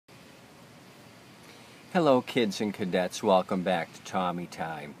Hello kids and cadets, welcome back to Tommy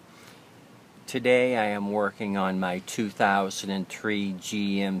Time. Today I am working on my 2003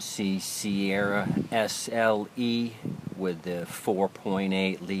 GMC Sierra SLE with the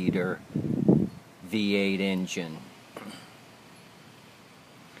 4.8 liter V8 engine.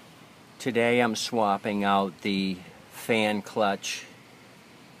 Today I'm swapping out the fan clutch.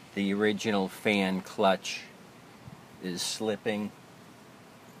 The original fan clutch is slipping.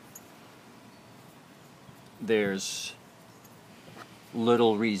 There's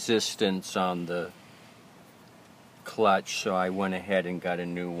little resistance on the clutch, so I went ahead and got a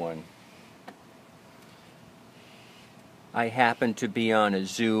new one. I happened to be on a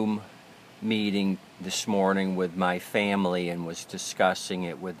Zoom meeting this morning with my family and was discussing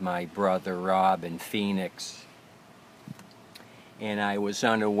it with my brother Rob in Phoenix. And I was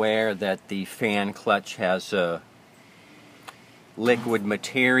unaware that the fan clutch has a liquid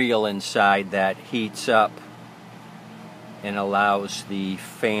material inside that heats up and allows the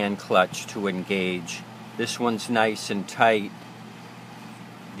fan clutch to engage. This one's nice and tight.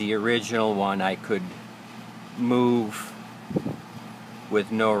 The original one I could move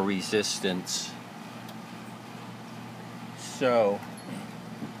with no resistance. So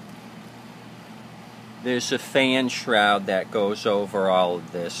there's a fan shroud that goes over all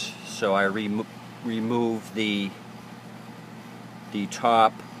of this. So I remove the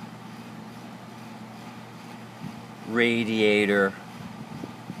top radiator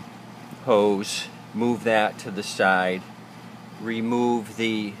hose, move that to the side, remove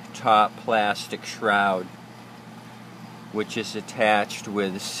the top plastic shroud, which is attached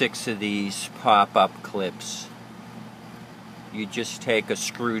with 6 of these pop-up clips. You just take a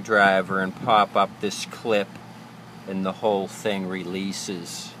screwdriver and pop up this clip and the whole thing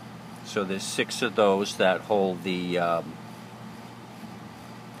releases. So there's 6 of those that hold the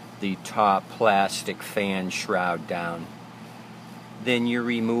top plastic fan shroud down. Then you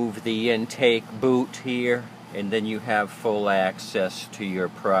remove the intake boot here, and then you have full access to your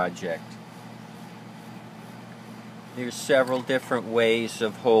project. There's several different ways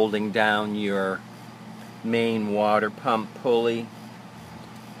of holding down your main water pump pulley.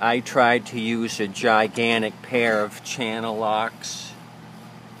 I tried to use a gigantic pair of channel locks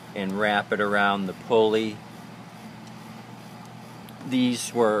and wrap it around the pulley.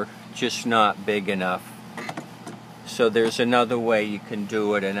 These were just not big enough. So there's another way you can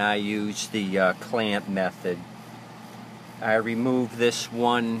do it, and I use the clamp method. I remove this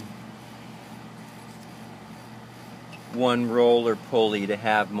one roller pulley to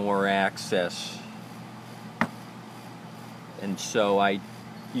have more access. And so I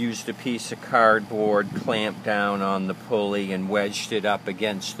used a piece of cardboard, clamped down on the pulley, and wedged it up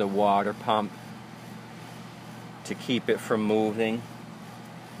against the water pump to keep it from moving.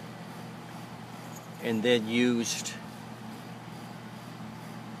 And then used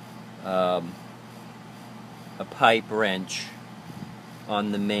a pipe wrench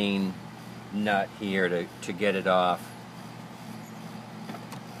on the main nut here to get it off.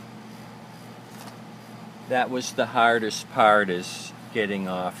 That was the hardest part, is getting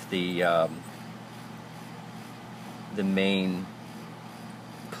off the main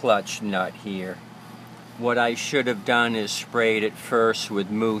clutch nut here. What I should have done is sprayed it first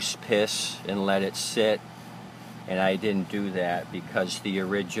with moose piss and let it sit, and I didn't do that because the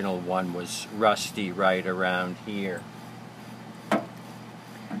original one was rusty right around here.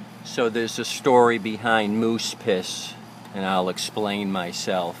 So there's a story behind moose piss, and I'll explain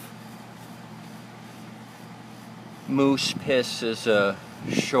myself. Moose piss is a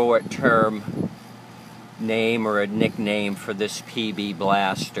short-term name or a nickname for this PB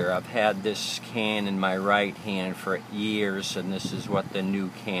blaster. I've had this can in my right hand for years, and this is what the new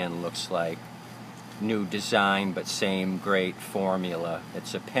can looks like. New design, but same great formula.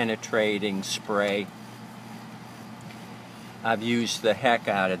 It's a penetrating spray. I've used the heck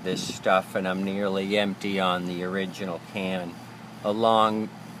out of this stuff, and I'm nearly empty on the original can. A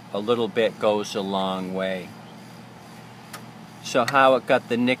little bit goes a long way. So how it got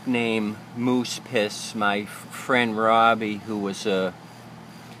the nickname Moose Piss, my friend Robbie, who was a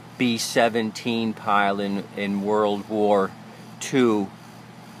B-17 pilot in World War II,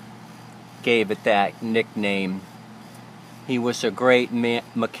 gave it that nickname. He was a great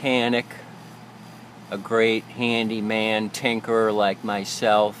mechanic, a great handyman, tinkerer like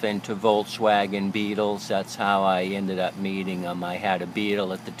myself, into Volkswagen Beetles. That's how I ended up meeting him. I had a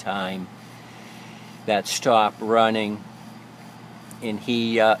Beetle at the time that stopped running, and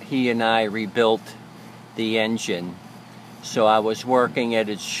he and I rebuilt the engine. So I was working at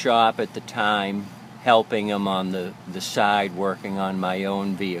his shop at the time, helping him on the side, working on my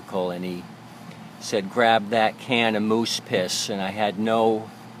own vehicle, and he said grab that can of moose piss, and I had no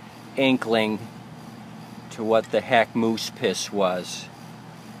inkling to what the heck moose piss was.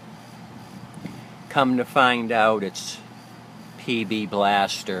 Come to find out, it's PB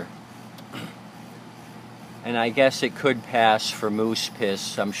Blaster. And I guess it could pass for moose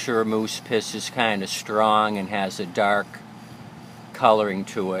piss. I'm sure moose piss is kind of strong and has a dark coloring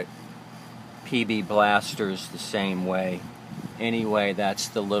to it. PB Blaster's the same way. Anyway, that's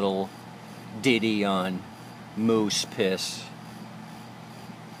the little ditty on moose piss.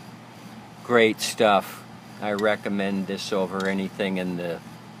 Great stuff. I recommend this over anything in the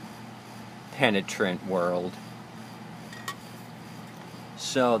penetrant world.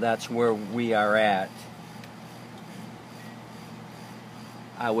 So that's where we are at.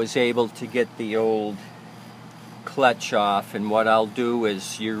 I was able to get the old clutch off, and what I'll do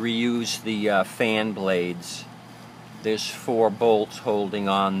is you reuse the fan blades. There's 4 bolts holding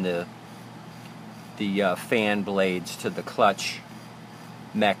on the fan blades to the clutch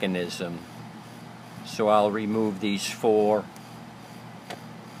mechanism. So I'll remove these four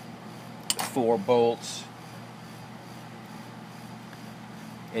bolts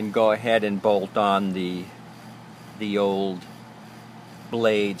and go ahead and bolt on the old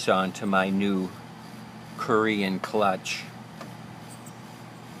blades onto my new Korean clutch.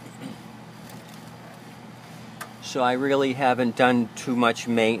 So I really haven't done too much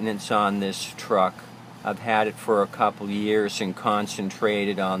maintenance on this truck. I've had it for a couple years and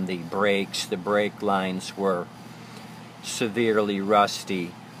concentrated on the brakes. The brake lines were severely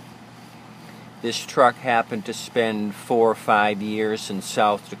rusty. This truck happened to spend 4 or 5 years in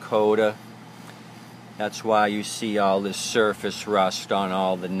South Dakota. That's why you see all this surface rust on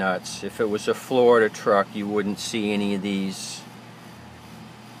all the nuts. If it was a Florida truck, you wouldn't see any of these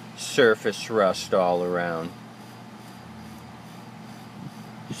surface rust all around.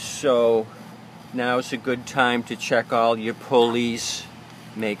 So now's a good time to check all your pulleys.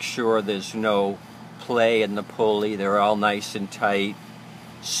 Make sure there's no play in the pulley. They're all nice and tight.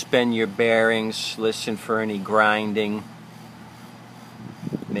 Spin your bearings. Listen for any grinding.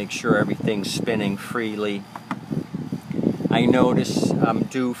 Make sure everything's spinning freely. I notice I'm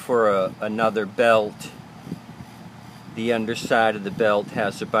due for another belt. The underside of the belt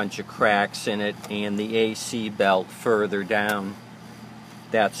has a bunch of cracks in it, and the AC belt further down,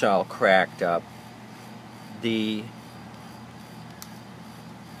 that's all cracked up. The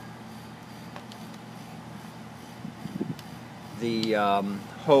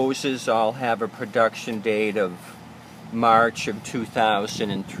hoses all have a production date of March of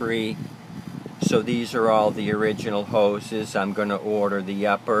 2003. So these are all the original hoses. I'm going to order the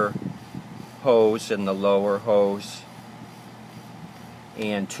upper hose and the lower hose,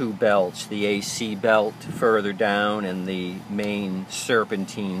 and 2 belts. The AC belt further down and the main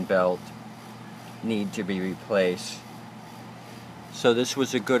serpentine belt need to be replaced. So this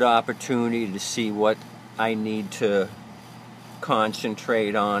was a good opportunity to see what I need to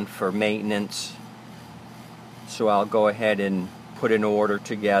concentrate on for maintenance. So I'll go ahead and put an order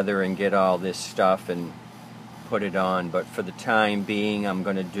together and get all this stuff and put it on. But for the time being, I'm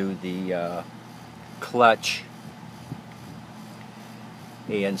going to do the clutch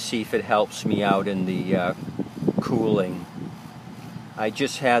and see if it helps me out in the cooling. I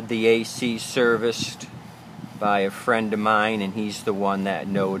just had the AC serviced by a friend of mine, and he's the one that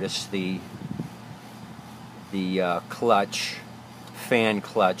noticed the clutch, fan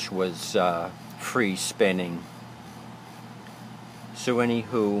clutch, was free spinning. So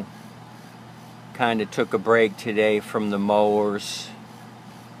anywho, kind of took a break today from the mowers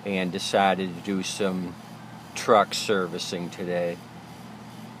and decided to do some truck servicing today.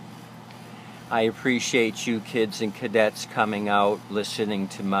 I appreciate you kids and cadets coming out, listening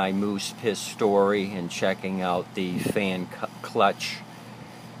to my moose piss story, and checking out the fan clutch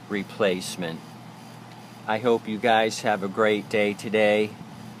replacement. I hope you guys have a great day today,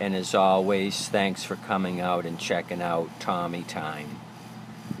 and as always, thanks for coming out and checking out Tommy Time.